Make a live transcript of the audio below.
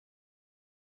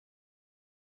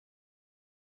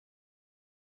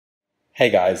Hey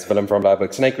guys, Willem from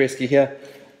Snake Rescue here.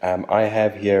 I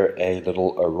have here a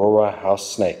little Aurora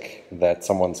House Snake that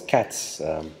someone's cats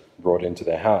brought into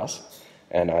their house,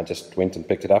 and I just went and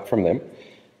picked it up from them.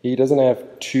 He doesn't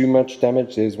have too much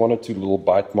damage. There's one or two little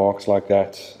bite marks like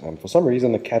that. For some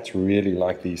reason, the cats really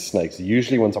like these snakes.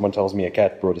 Usually when someone tells me a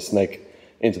cat brought a snake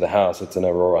into the house, it's an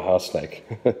Aurora House Snake.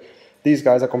 These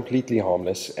guys are completely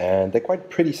harmless, and they're quite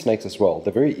pretty snakes as well.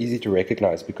 They're very easy to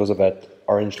recognize because of that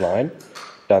orange line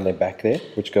down their back there,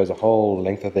 which goes a whole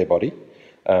length of their body.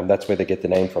 That's where they get the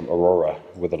name from, Aurora,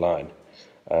 with a line.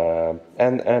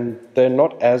 And they're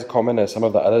not as common as some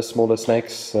of the other smaller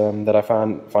snakes that I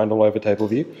find all over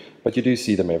Tableview, but you do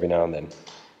see them every now and then.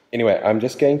 Anyway, I'm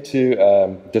just going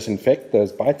to disinfect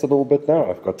those bites a little bit now.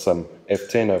 I've got some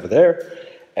F10 over there,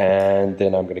 and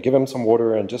then I'm going to give him some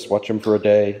water and just watch him for a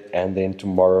day, and then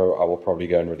tomorrow I will probably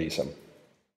go and release him.